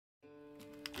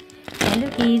Hello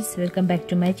kids, welcome back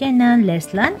to my channel.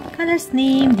 Let's learn colors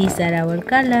name. These are our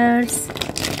colors: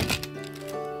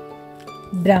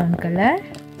 brown color,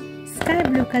 sky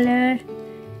blue color,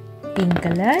 pink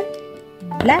color,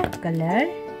 black color,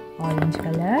 orange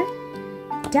color,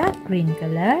 dark green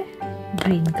color,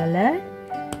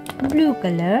 blue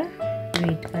color,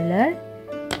 red color,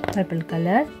 purple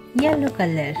color, yellow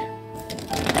color.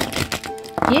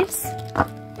 Kids,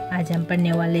 आज हम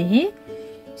पढ़ने वाले हैं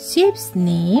shapes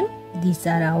name. These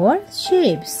are our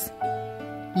shapes.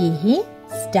 ये है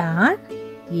star,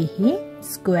 ये है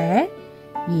square,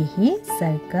 ये है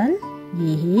circle,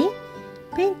 ये है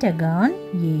pentagon,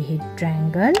 ये है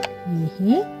triangle, ये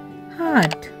है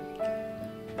heart.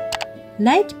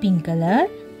 Light pink color,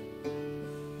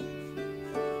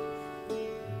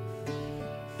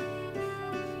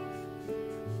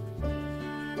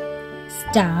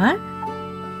 star.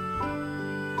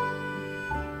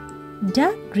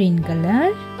 Dark green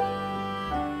color,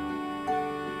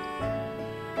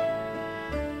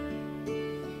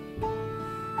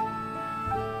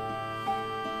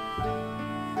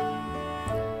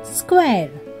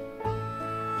 square.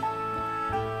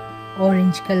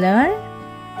 Orange color,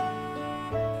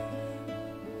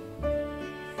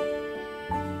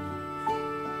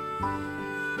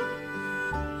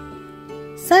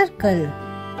 circle.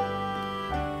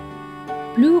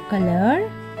 Blue color,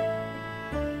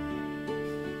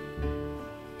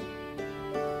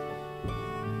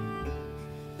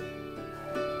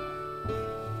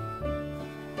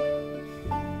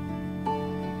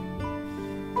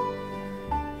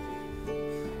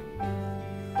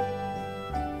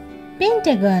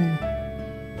 Pentagon.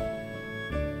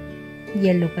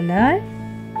 Yellow color,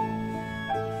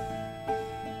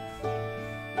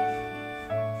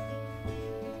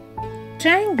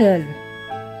 triangle.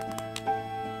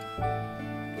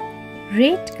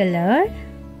 Red color,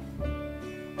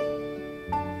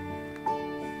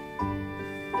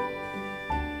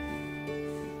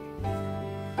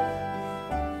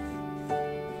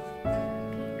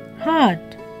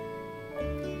 heart.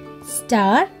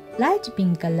 Star, light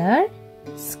pink color,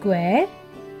 square,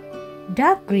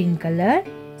 dark green color,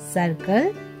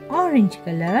 circle, orange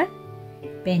color,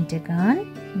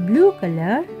 pentagon, blue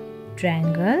color,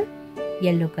 triangle,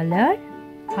 yellow color,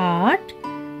 heart,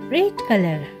 red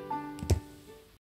color.